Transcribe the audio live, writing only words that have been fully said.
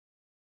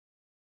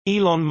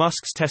Elon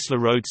Musk's Tesla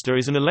Roadster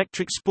is an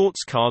electric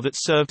sports car that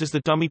served as the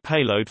dummy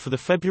payload for the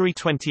February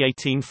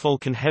 2018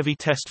 Falcon Heavy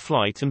test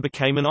flight and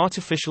became an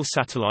artificial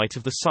satellite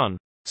of the Sun.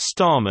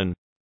 Starman,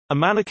 a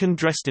mannequin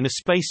dressed in a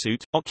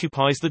spacesuit,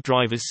 occupies the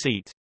driver's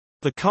seat.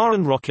 The car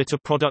and rocket are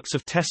products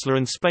of Tesla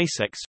and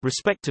SpaceX,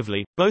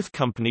 respectively, both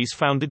companies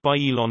founded by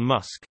Elon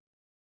Musk.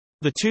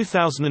 The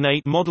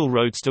 2008 model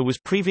Roadster was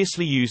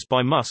previously used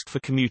by Musk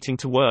for commuting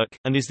to work,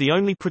 and is the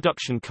only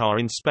production car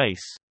in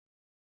space.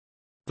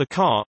 The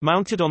car,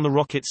 mounted on the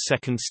rocket's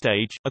second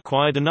stage,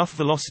 acquired enough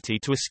velocity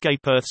to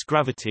escape Earth's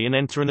gravity and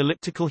enter an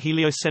elliptical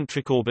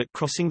heliocentric orbit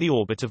crossing the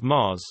orbit of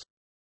Mars.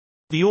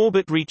 The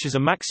orbit reaches a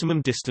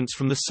maximum distance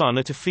from the Sun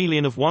at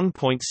aphelion of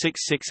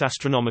 1.66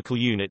 astronomical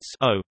units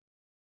 (0).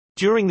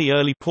 During the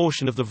early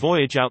portion of the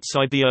voyage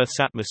outside the Earth's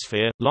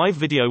atmosphere, live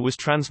video was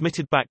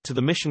transmitted back to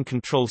the Mission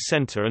Control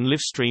Center and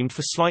live-streamed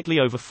for slightly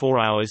over 4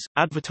 hours.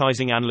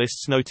 Advertising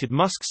analysts noted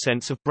Musk's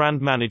sense of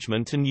brand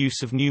management and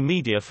use of new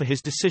media for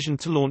his decision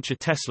to launch a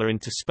Tesla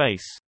into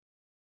space.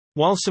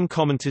 While some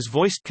commenters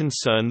voiced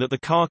concern that the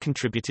car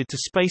contributed to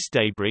space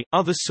debris,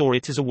 others saw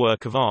it as a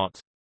work of art.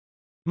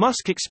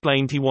 Musk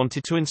explained he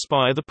wanted to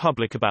inspire the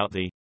public about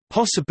the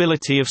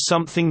possibility of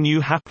something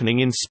new happening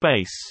in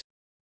space,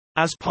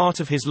 as part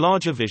of his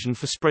larger vision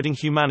for spreading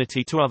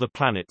humanity to other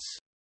planets.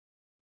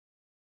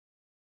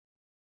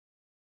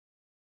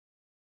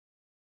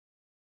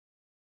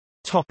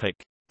 Topic.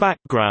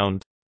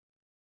 Background.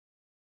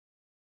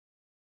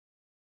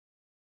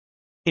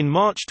 In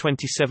March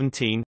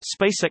 2017,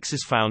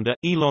 SpaceX's founder,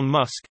 Elon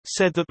Musk,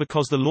 said that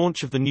because the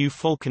launch of the new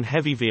Falcon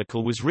Heavy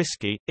vehicle was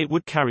risky, it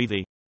would carry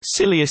the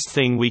silliest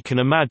thing we can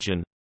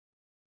imagine.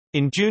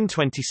 In June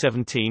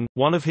 2017,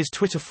 one of his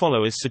Twitter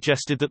followers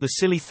suggested that the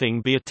silly thing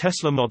be a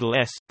Tesla Model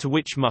S, to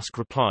which Musk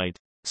replied,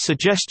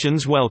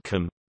 "Suggestions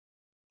welcome."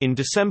 In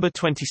December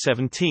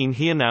 2017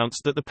 he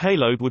announced that the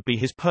payload would be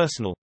his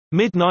personal,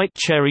 Midnight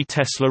Cherry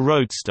Tesla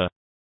Roadster.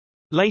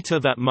 Later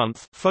that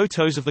month,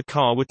 photos of the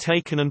car were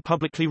taken and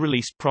publicly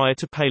released prior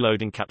to payload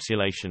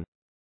encapsulation.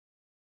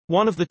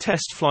 One of the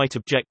test flight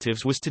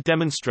objectives was to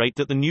demonstrate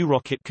that the new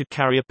rocket could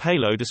carry a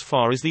payload as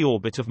far as the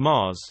orbit of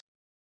Mars.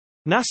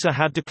 NASA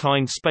had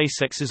declined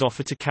SpaceX's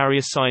offer to carry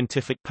a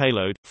scientific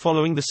payload.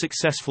 Following the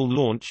successful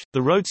launch,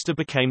 the Roadster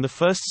became the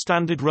first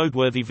standard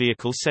roadworthy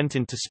vehicle sent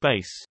into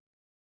space.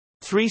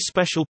 3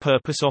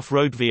 special-purpose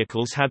off-road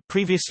vehicles had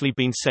previously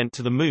been sent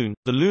to the Moon,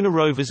 the lunar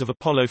rovers of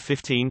Apollo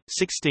 15,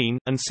 16,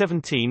 and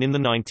 17 in the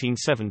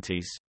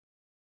 1970s.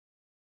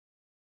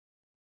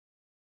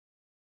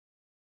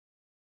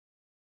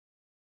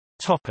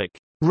 Topic: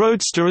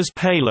 Roadster as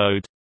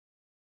payload.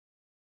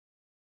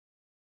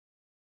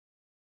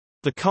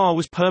 The car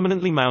was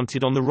permanently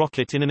mounted on the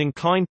rocket in an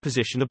inclined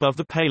position above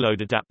the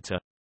payload adapter.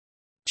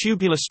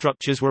 Tubular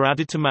structures were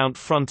added to mount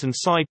front and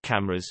side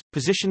cameras.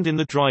 Positioned in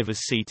the driver's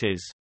seat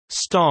is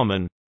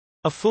Starman,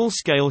 a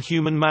full-scale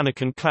human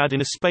mannequin clad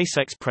in a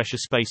SpaceX pressure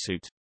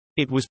spacesuit.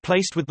 It was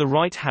placed with the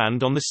right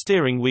hand on the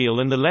steering wheel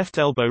and the left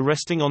elbow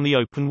resting on the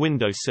open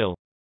window sill.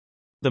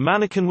 The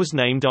mannequin was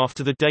named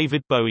after the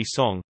David Bowie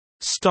song,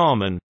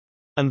 Starman,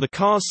 and the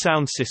car's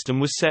sound system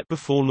was set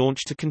before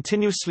launch to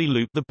continuously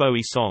loop the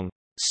Bowie song,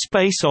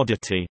 Space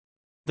Oddity.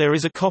 There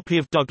is a copy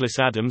of Douglas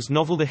Adams'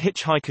 novel The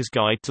Hitchhiker's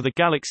Guide to the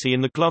Galaxy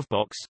in the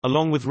glovebox,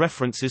 along with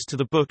references to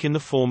the book in the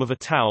form of a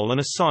towel and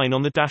a sign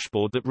on the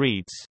dashboard that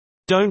reads,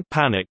 "Don't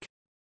panic."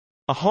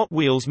 A Hot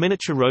Wheels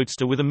miniature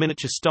roadster with a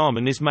miniature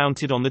Starman is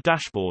mounted on the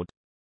dashboard.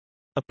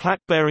 A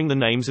plaque bearing the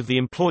names of the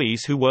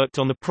employees who worked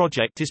on the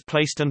project is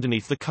placed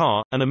underneath the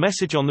car, and a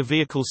message on the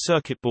vehicle's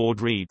circuit board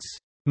reads,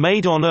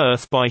 "Made on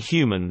Earth by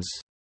Humans."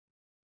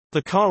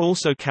 The car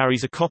also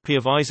carries a copy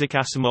of Isaac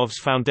Asimov's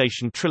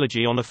Foundation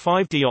trilogy on a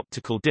 5D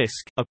optical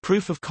disc, a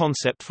proof of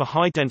concept for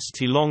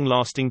high-density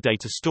long-lasting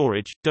data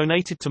storage,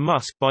 donated to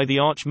Musk by the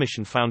Arch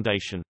Mission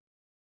Foundation.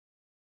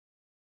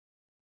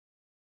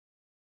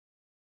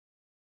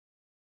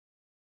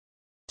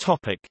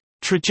 Topic: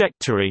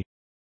 Trajectory.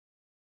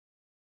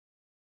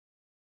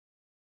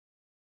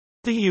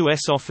 The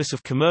U.S. Office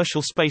of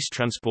Commercial Space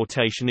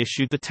Transportation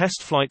issued the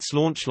test flight's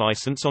launch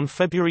license on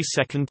February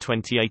 2,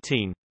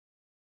 2018.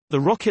 The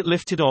rocket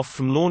lifted off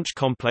from Launch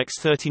Complex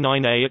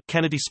 39A at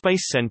Kennedy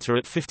Space Center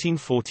at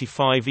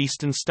 15:45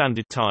 Eastern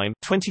Standard Time,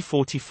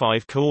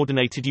 20:45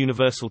 Coordinated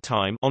Universal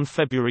Time on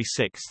February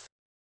 6.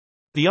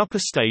 The upper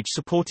stage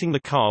supporting the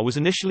car was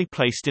initially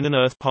placed in an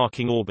Earth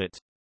parking orbit.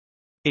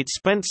 It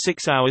spent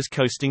 6 hours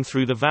coasting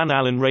through the Van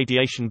Allen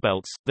radiation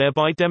belts,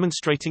 thereby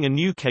demonstrating a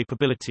new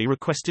capability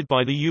requested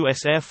by the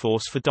U.S. Air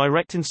Force for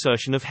direct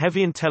insertion of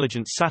heavy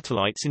intelligence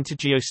satellites into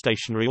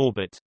geostationary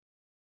orbit.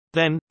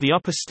 Then, the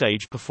upper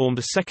stage performed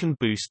a second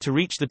boost to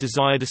reach the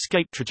desired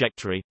escape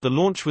trajectory. The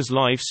launch was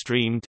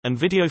live-streamed, and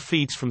video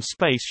feeds from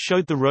space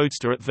showed the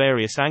Roadster at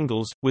various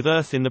angles, with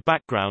Earth in the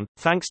background,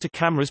 thanks to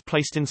cameras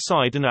placed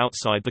inside and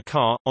outside the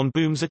car, on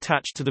booms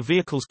attached to the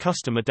vehicle's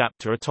custom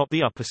adapter atop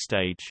the upper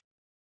stage.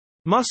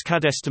 Musk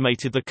had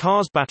estimated the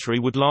car's battery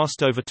would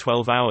last over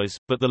 12 hours,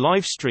 but the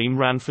live stream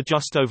ran for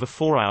just over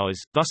 4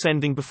 hours, thus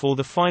ending before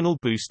the final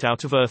boost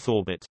out of Earth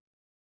orbit.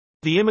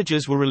 The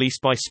images were released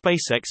by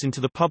SpaceX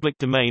into the public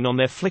domain on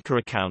their Flickr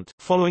account.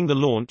 Following the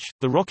launch,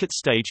 the rocket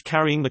stage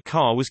carrying the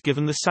car was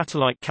given the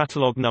satellite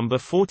catalog number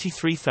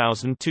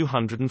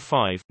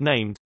 43205,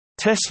 named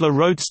Tesla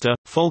Roadster,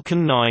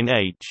 Falcon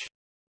 9H,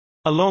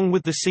 along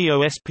with the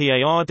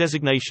COSPAR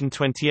designation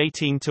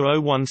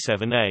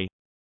 2018-017A.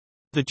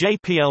 The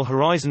JPL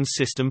Horizons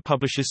system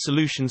publishes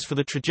solutions for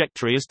the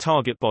trajectory as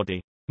target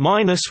body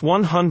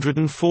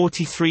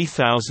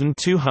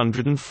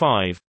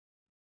 -143,205.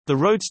 The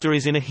Roadster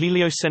is in a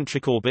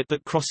heliocentric orbit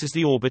that crosses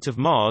the orbit of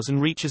Mars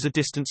and reaches a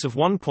distance of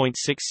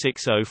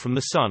 1.660 from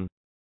the Sun.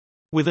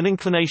 With an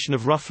inclination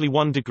of roughly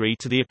 1 degree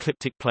to the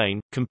ecliptic plane,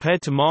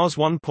 compared to Mars'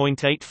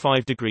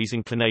 1.85 degrees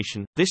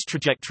inclination, this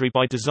trajectory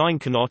by design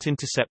cannot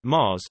intercept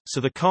Mars, so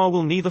the car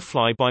will neither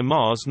fly by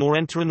Mars nor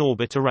enter an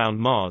orbit around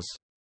Mars.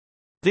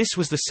 This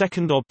was the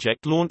second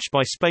object launched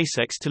by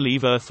SpaceX to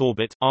leave Earth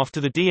orbit, after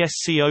the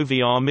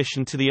DSCOVR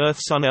mission to the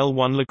Earth-Sun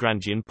L1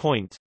 Lagrangian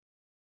point.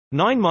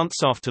 9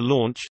 months after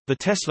launch, the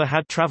Tesla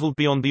had traveled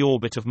beyond the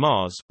orbit of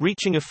Mars,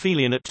 reaching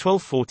aphelion at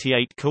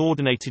 12:48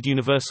 Coordinated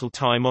Universal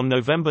Time on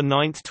November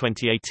 9,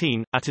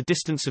 2018, at a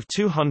distance of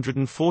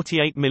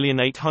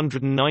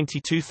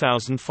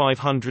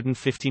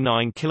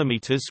 248,892,559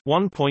 kilometers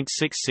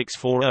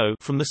 (1.6640)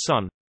 from the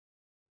Sun.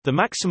 The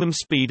maximum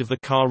speed of the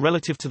car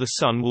relative to the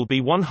Sun will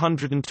be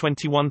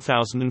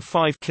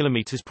 121,005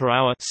 km per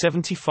hour,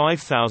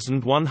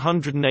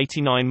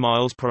 75,189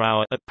 miles per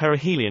hour at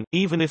perihelion.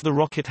 Even if the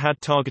rocket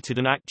had targeted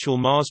an actual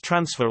Mars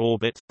transfer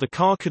orbit, the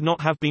car could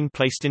not have been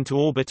placed into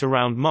orbit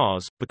around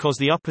Mars, because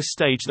the upper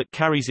stage that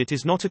carries it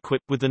is not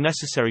equipped with the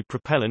necessary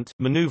propellant,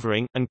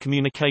 maneuvering, and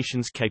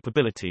communications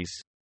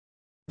capabilities.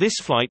 This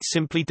flight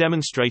simply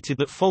demonstrated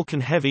that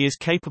Falcon Heavy is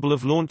capable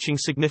of launching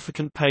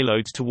significant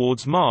payloads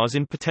towards Mars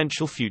in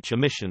potential future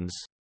missions.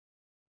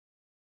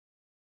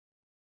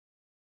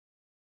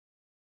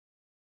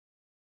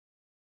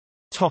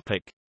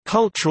 Topic: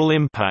 Cultural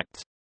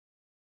impact.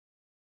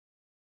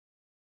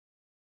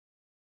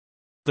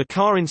 The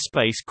car in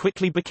space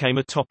quickly became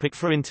a topic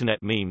for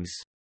internet memes.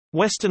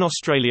 Western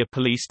Australia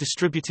police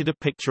distributed a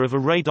picture of a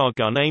radar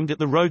gun aimed at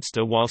the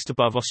Roadster whilst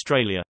above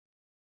Australia.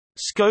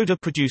 Skoda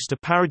produced a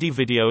parody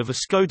video of a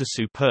Skoda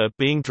Superb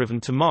being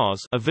driven to Mars,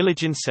 a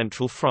village in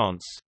central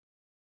France.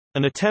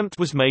 An attempt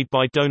was made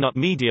by Donut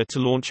Media to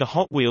launch a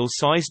Hot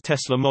Wheels-sized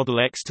Tesla Model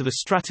X to the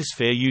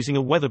stratosphere using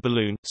a weather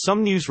balloon.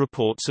 Some news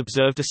reports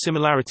observed a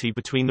similarity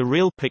between the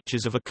real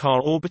pictures of a car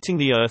orbiting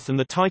the Earth and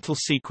the title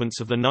sequence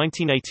of the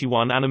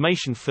 1981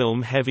 animation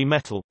film Heavy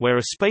Metal, where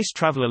a space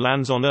traveler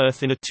lands on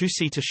Earth in a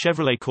two-seater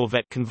Chevrolet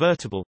Corvette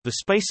convertible. The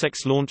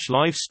SpaceX launch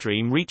live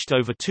stream reached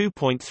over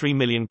 2.3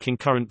 million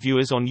concurrent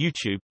viewers on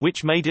YouTube,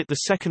 which made it the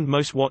second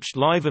most watched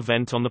live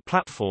event on the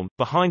platform,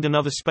 behind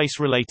another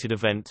space-related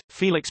event,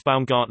 Felix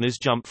Baumgartner's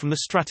jump from the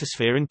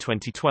stratosphere in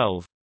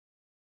 2012.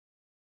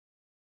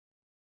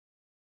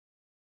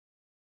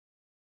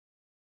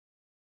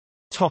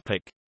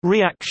 Topic: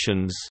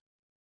 Reactions.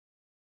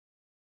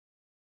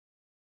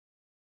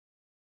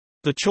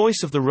 The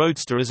choice of the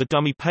Roadster as a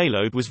dummy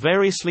payload was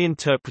variously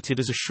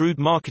interpreted as a shrewd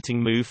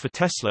marketing move for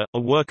Tesla,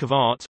 a work of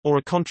art, or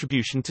a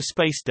contribution to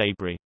space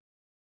debris.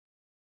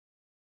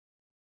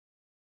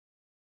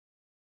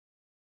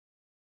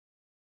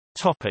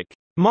 Topic: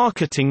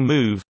 Marketing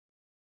move.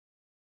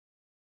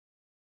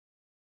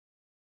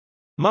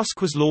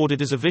 Musk was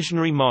lauded as a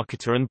visionary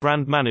marketer and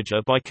brand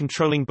manager by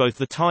controlling both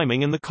the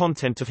timing and the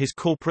content of his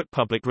corporate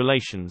public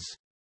relations.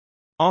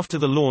 After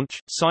the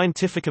launch,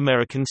 Scientific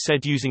American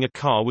said using a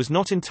car was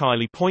not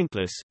entirely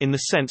pointless, in the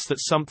sense that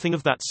something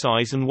of that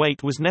size and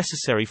weight was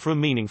necessary for a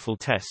meaningful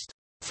test.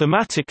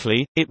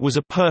 Thematically, it was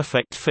a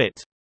perfect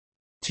fit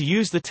to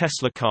use the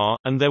Tesla car,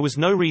 and there was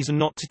no reason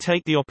not to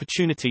take the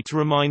opportunity to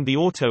remind the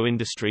auto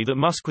industry that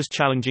Musk was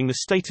challenging the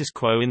status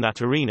quo in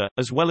that arena,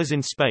 as well as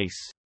in space.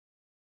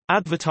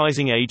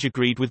 Advertising Age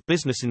agreed with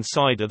Business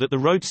Insider that the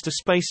Roadster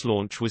space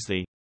launch was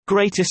the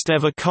greatest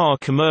ever car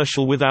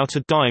commercial without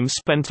a dime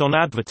spent on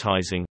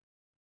advertising,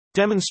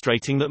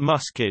 demonstrating that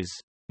Musk is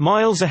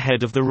miles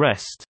ahead of the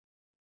rest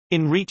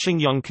in reaching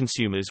young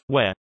consumers,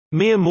 where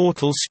mere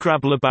mortals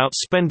scrabble about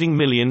spending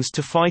millions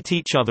to fight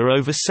each other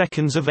over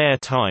seconds of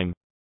airtime.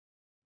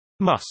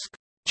 Musk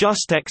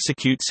just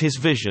executes his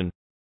vision.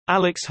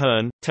 Alex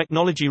Hearn,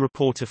 technology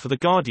reporter for The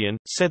Guardian,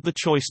 said the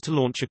choice to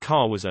launch a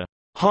car was a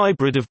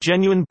hybrid of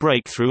genuine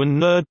breakthrough and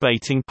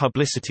nerd-baiting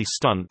publicity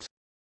stunt,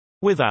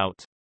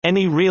 without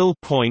any real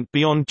point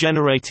beyond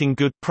generating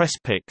good press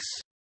pics,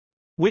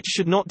 which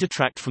should not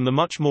detract from the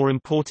much more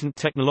important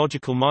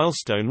technological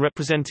milestone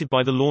represented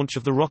by the launch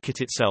of the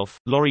rocket itself.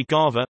 Lori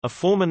Garver, a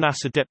former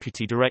NASA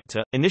deputy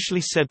director,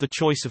 initially said the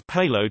choice of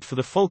payload for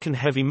the Falcon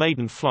Heavy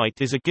maiden flight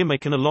is a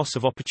gimmick and a loss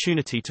of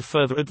opportunity to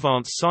further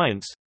advance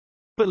science,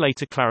 but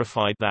later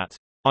clarified that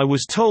I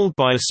was told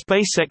by a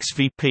SpaceX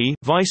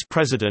vice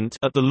president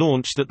at the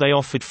launch that they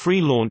offered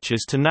free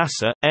launches to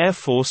NASA, Air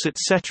Force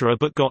etc.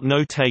 but got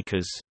no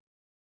takers.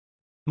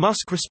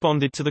 Musk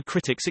responded to the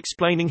critics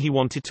explaining he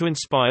wanted to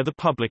inspire the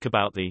public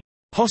about the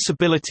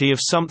possibility of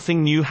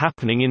something new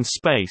happening in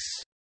space,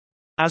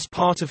 as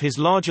part of his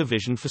larger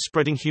vision for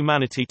spreading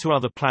humanity to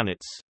other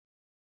planets.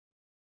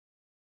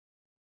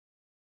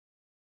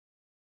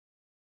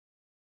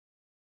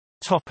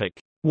 Topic: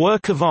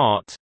 Work of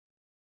art.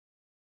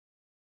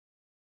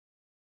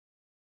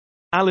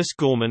 Alice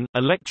Gorman,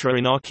 a lecturer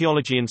in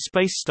archaeology and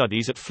space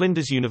studies at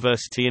Flinders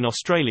University in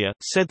Australia,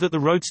 said that the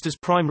Roadster's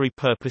primary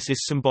purpose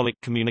is symbolic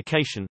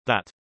communication,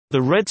 that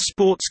the red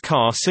sports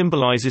car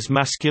symbolizes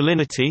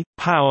masculinity,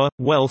 power,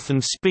 wealth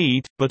and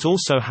speed, but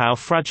also how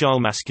fragile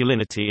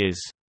masculinity is.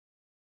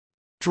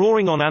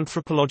 Drawing on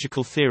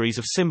anthropological theories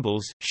of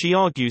symbols, she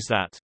argues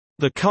that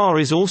the car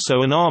is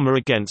also an armor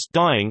against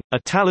dying, a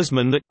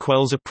talisman that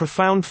quells a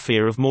profound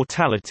fear of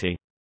mortality.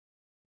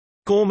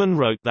 Gorman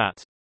wrote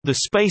that the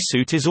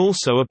spacesuit is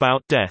also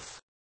about death.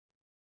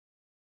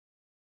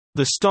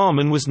 The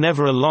Starman was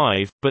never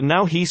alive, but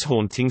now he's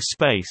haunting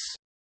space.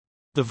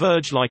 The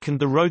Verge likened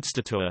the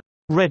Roadster to a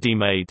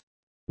ready-made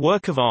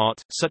work of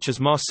art, such as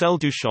Marcel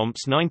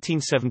Duchamp's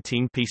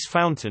 1917 piece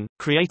Fountain,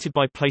 created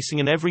by placing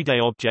an everyday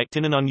object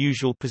in an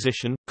unusual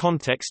position,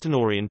 context and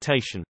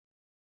orientation.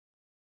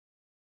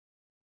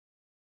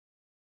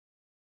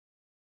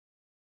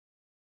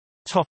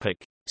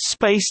 Topic: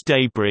 Space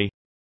debris.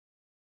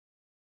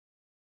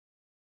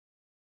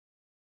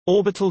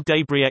 Orbital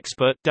debris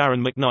expert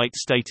Darren McKnight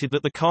stated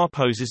that the car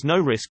poses no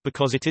risk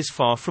because it is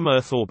far from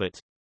Earth orbit.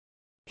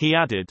 He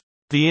added,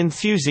 "The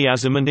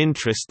enthusiasm and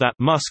interest that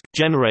Musk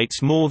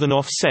generates more than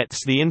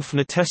offsets the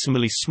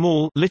infinitesimally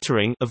small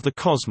littering of the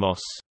cosmos."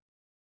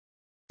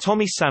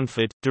 Tommy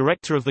Sanford,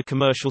 director of the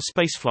Commercial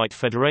Spaceflight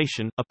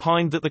Federation,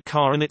 opined that the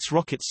car and its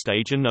rocket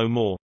stage are no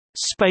more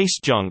space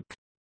junk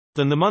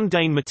than the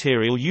mundane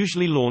material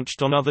usually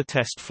launched on other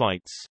test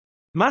flights.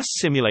 Mass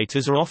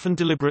simulators are often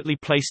deliberately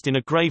placed in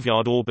a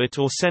graveyard orbit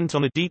or sent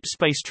on a deep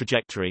space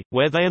trajectory,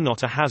 where they are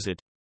not a hazard.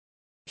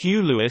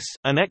 Hugh Lewis,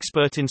 an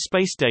expert in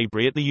space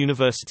debris at the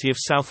University of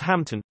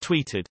Southampton,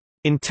 tweeted,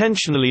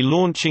 "Intentionally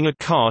launching a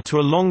car to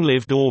a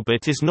long-lived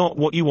orbit is not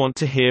what you want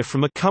to hear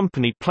from a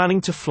company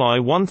planning to fly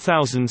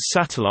 1,000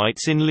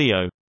 satellites in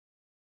LEO."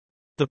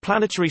 The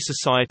Planetary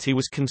Society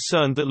was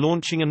concerned that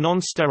launching a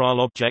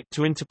non-sterile object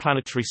to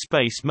interplanetary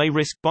space may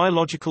risk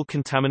biological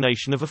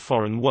contamination of a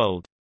foreign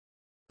world.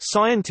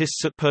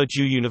 Scientists at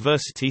Purdue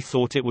University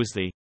thought it was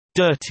the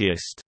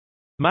dirtiest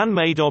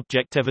man-made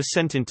object ever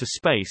sent into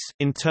space,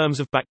 in terms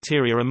of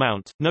bacteria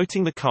amount,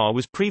 noting the car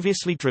was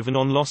previously driven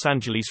on Los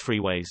Angeles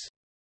freeways.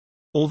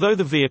 Although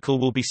the vehicle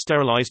will be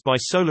sterilized by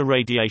solar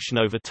radiation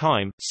over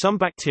time, some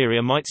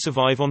bacteria might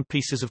survive on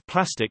pieces of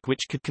plastic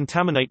which could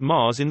contaminate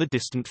Mars in the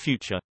distant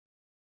future.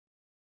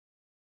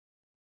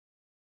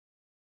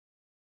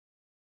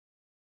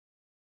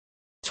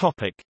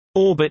 Topic: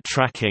 Orbit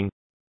tracking.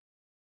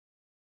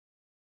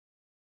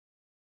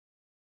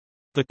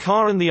 The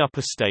car and the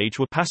upper stage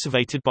were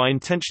passivated by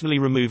intentionally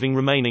removing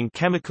remaining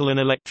chemical and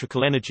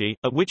electrical energy,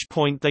 at which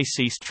point they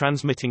ceased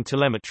transmitting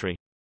telemetry.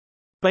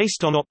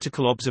 Based on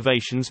optical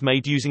observations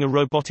made using a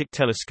robotic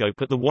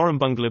telescope at the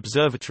Warrumbungle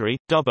Observatory,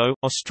 Dubbo,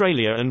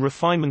 Australia and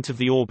refinement of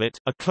the orbit,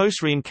 a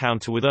close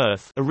re-encounter with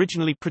Earth,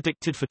 originally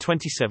predicted for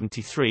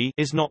 2073,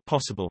 is not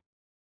possible.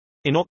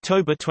 In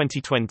October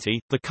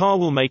 2020, the car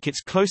will make its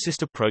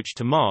closest approach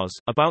to Mars,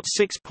 about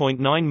 6.9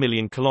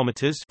 million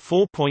kilometers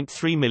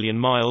 (4.3 million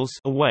miles)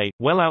 away,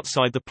 well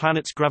outside the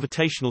planet's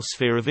gravitational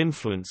sphere of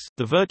influence.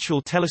 The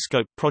Virtual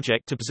Telescope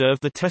project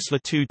observed the Tesla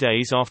 2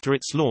 days after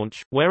its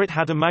launch, where it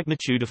had a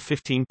magnitude of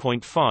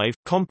 15.5,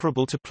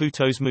 comparable to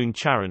Pluto's moon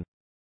Charon.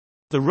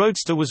 The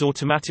Roadster was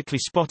automatically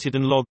spotted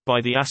and logged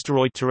by the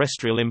Asteroid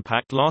Terrestrial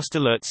Impact Last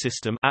Alert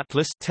System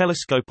 (ATLAS)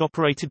 telescope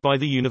operated by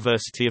the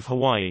University of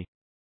Hawaii.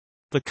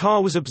 The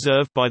car was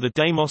observed by the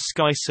Deimos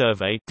Sky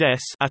Survey (DES)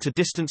 at a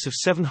distance of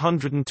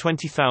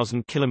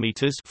 720,000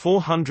 kilometers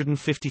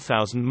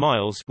 (450,000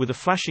 miles) with a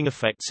flashing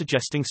effect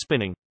suggesting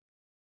spinning.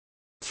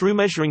 Through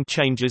measuring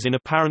changes in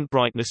apparent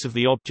brightness of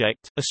the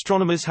object,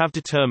 astronomers have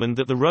determined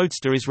that the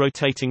Roadster is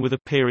rotating with a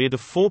period of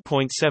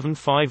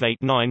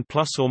 4.7589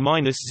 plus or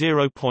minus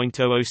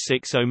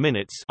 0.0060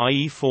 minutes,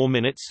 i.e. 4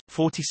 minutes,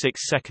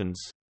 46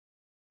 seconds.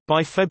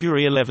 By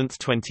February 11,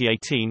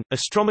 2018,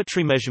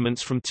 astrometry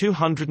measurements from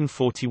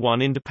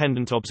 241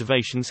 independent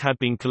observations had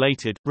been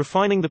collated,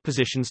 refining the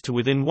positions to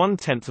within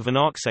 1/10 of an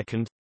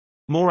arcsecond,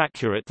 more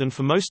accurate than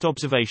for most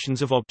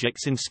observations of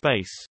objects in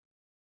space.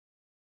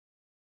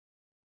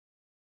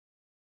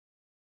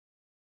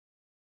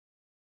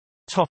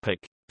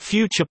 Topic: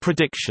 Future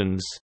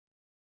predictions.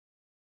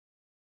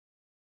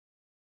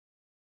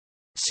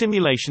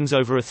 Simulations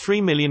over a 3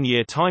 million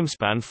year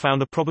timespan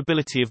found a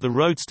probability of the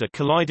Roadster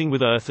colliding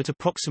with Earth at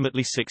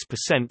approximately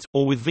 6%,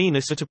 or with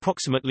Venus at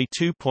approximately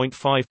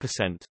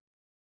 2.5%.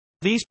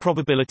 These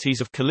probabilities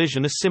of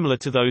collision are similar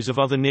to those of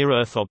other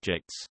near-Earth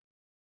objects.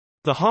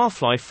 The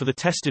half-life for the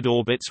tested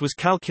orbits was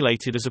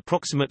calculated as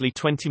approximately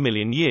 20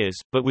 million years,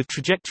 but with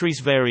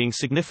trajectories varying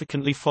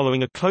significantly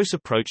following a close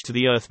approach to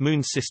the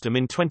Earth-Moon system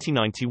in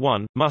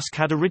 2091, Musk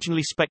had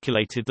originally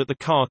speculated that the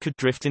car could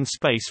drift in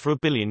space for 1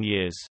 billion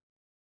years.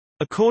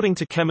 According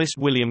to chemist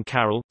William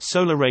Carroll,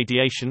 solar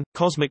radiation,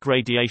 cosmic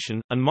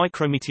radiation, and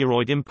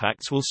micrometeoroid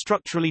impacts will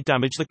structurally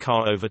damage the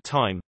car over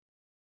time.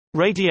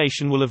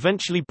 Radiation will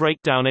eventually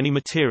break down any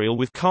material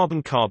with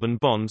carbon-carbon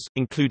bonds,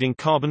 including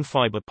carbon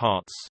fiber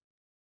parts.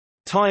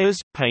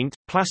 Tires, paint,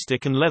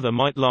 plastic and leather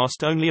might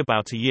last only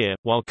about a year,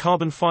 while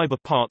carbon fiber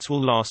parts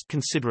will last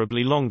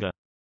considerably longer.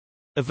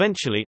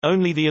 Eventually,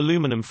 only the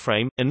aluminum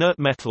frame, inert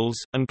metals,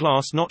 and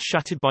glass not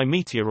shattered by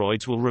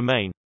meteoroids will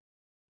remain.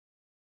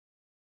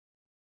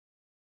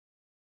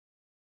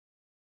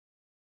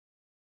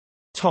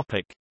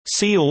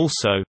 See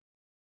also: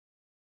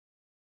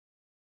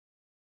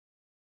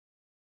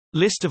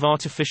 List of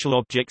artificial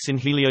objects in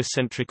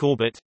heliocentric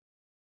orbit,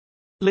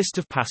 List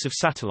of passive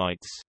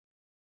satellites.